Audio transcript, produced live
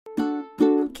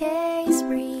case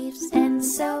briefs, and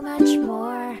so much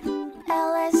more.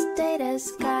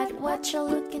 LSData's got what you're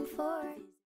looking for.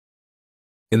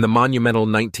 In the monumental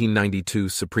 1992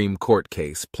 Supreme Court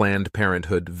case Planned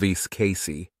Parenthood v.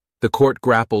 Casey, the court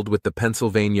grappled with the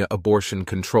Pennsylvania Abortion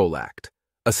Control Act,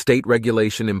 a state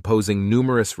regulation imposing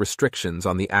numerous restrictions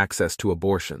on the access to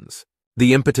abortions.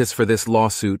 The impetus for this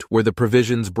lawsuit were the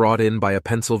provisions brought in by a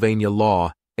Pennsylvania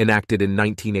law enacted in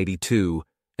 1982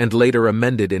 and later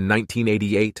amended in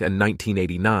 1988 and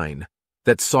 1989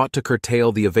 that sought to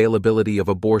curtail the availability of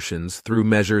abortions through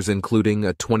measures including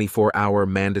a 24-hour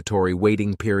mandatory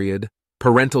waiting period,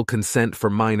 parental consent for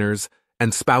minors,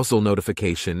 and spousal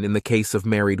notification in the case of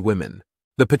married women.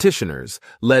 The petitioners,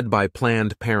 led by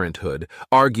Planned Parenthood,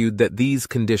 argued that these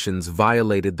conditions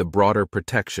violated the broader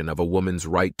protection of a woman's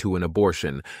right to an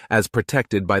abortion as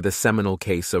protected by the seminal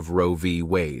case of Roe v.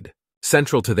 Wade.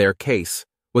 Central to their case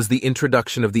was the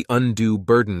introduction of the undue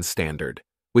burden standard,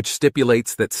 which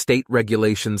stipulates that state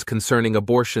regulations concerning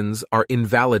abortions are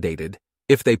invalidated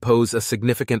if they pose a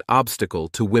significant obstacle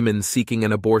to women seeking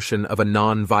an abortion of a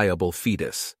non-viable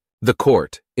fetus. The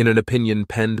court, in an opinion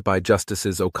penned by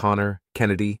Justices O'Connor,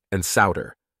 Kennedy, and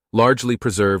Souter, largely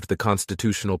preserved the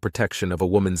constitutional protection of a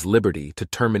woman's liberty to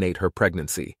terminate her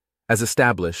pregnancy, as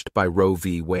established by Roe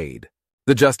v. Wade.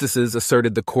 The justices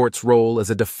asserted the court's role as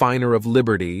a definer of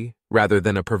liberty rather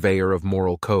than a purveyor of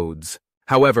moral codes.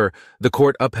 However, the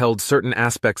court upheld certain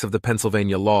aspects of the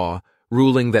Pennsylvania law,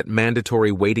 ruling that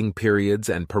mandatory waiting periods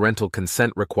and parental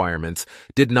consent requirements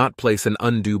did not place an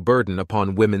undue burden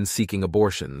upon women seeking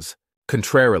abortions.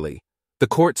 Contrarily, the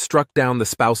court struck down the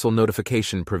spousal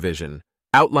notification provision,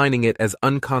 outlining it as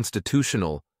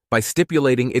unconstitutional by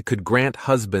stipulating it could grant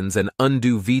husbands an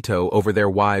undue veto over their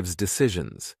wives'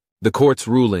 decisions. The court's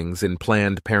rulings in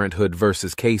Planned Parenthood v.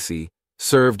 Casey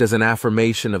served as an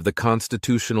affirmation of the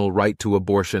constitutional right to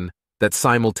abortion that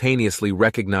simultaneously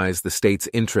recognized the state's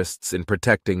interests in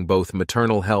protecting both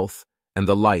maternal health and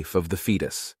the life of the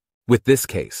fetus. With this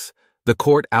case, the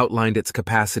court outlined its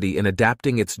capacity in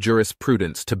adapting its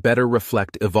jurisprudence to better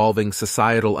reflect evolving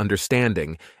societal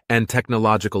understanding and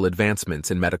technological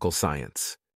advancements in medical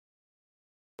science.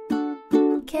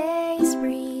 Case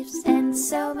briefs, and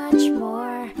so much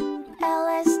more.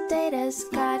 LSData's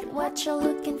got what you're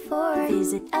looking for.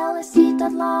 Visit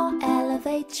lsd.law,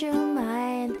 elevate your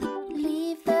mind.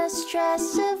 Leave the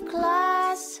stress of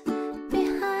class.